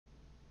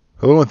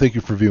Hello and thank you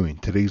for viewing.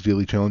 Today's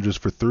daily challenges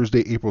for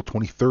Thursday, April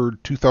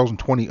 23rd,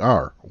 2020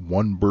 are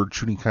 1 bird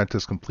shooting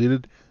contest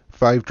completed,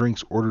 5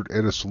 drinks ordered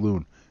at a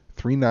saloon,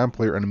 3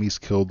 non-player enemies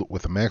killed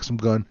with a Maxim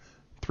gun,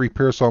 3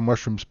 parasol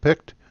mushrooms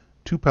picked,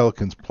 2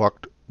 pelicans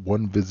plucked,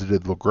 1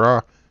 visited Le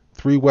Gras,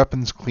 3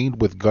 weapons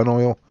cleaned with gun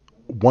oil,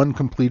 1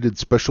 completed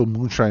special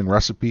moonshine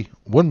recipe,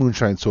 1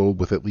 moonshine sold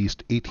with at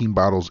least 18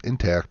 bottles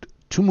intact,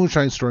 2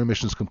 moonshine story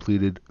missions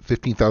completed,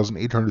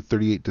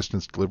 15,838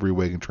 distance delivery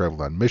wagon traveled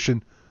on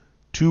mission,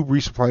 2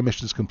 resupply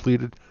missions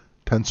completed,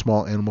 10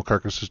 small animal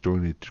carcasses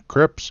donated to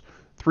crypts,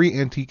 3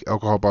 antique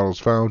alcohol bottles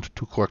found,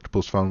 2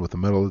 collectibles found with a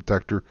metal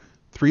detector,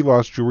 3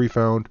 lost jewelry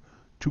found,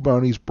 2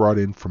 bounties brought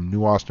in from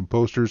New Austin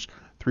posters,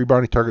 3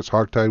 bounty targets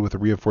hogtied with a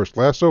reinforced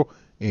lasso,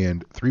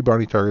 and 3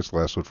 bounty targets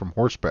lassoed from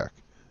horseback.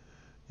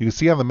 You can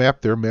see on the map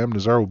there, Madame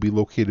Nazar will be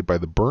located by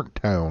the burnt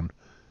town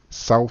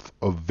south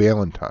of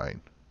Valentine.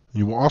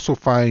 You will also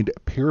find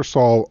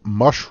Parasol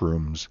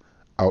mushrooms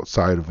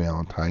outside of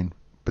Valentine,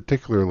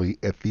 particularly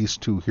at these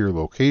 2 here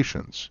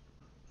locations.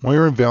 While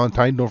you're in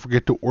Valentine, don't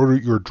forget to order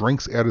your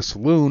drinks at a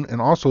saloon,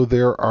 and also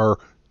there are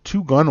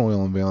 2 gun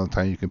oil in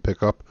Valentine you can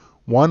pick up.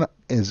 One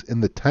is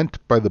in the tent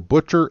by the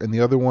butcher, and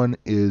the other one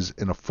is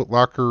in a Foot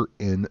Locker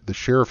in the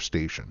sheriff's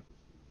station.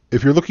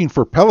 If you're looking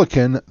for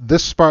Pelican,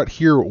 this spot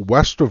here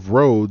west of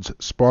Rhodes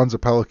spawns a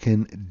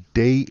Pelican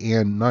day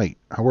and night.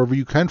 However,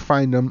 you can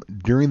find them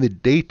during the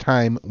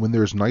daytime when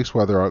there's nice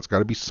weather out. It's got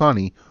to be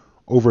sunny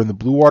over in the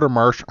Blue Water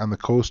Marsh on the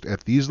coast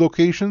at these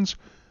locations,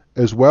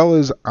 as well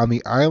as on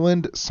the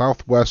island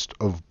southwest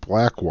of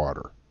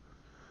Blackwater.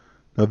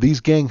 Now, these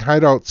gang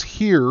hideouts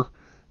here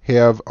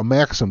have a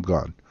Maxim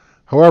gun.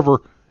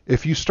 However,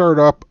 if you start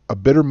up a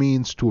better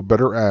means to a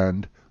better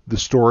end,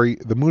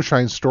 the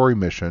Moonshine Story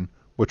mission,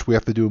 which we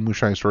have to do a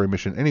Moonshine Story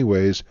mission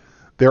anyways,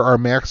 there are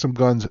Maxim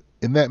guns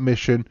in that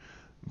mission.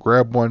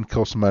 Grab one,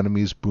 kill some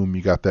enemies, boom,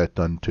 you got that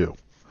done too.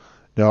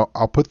 Now,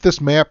 I'll put this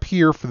map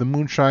here for the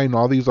Moonshine,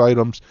 all these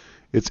items.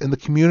 It's in the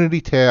community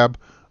tab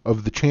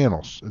of the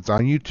channels. It's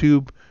on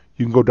YouTube.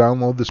 You can go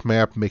download this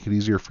map, make it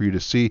easier for you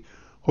to see.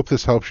 Hope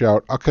this helps you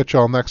out. I'll catch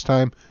y'all next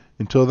time.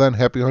 Until then,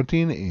 happy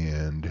hunting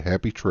and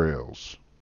happy trails.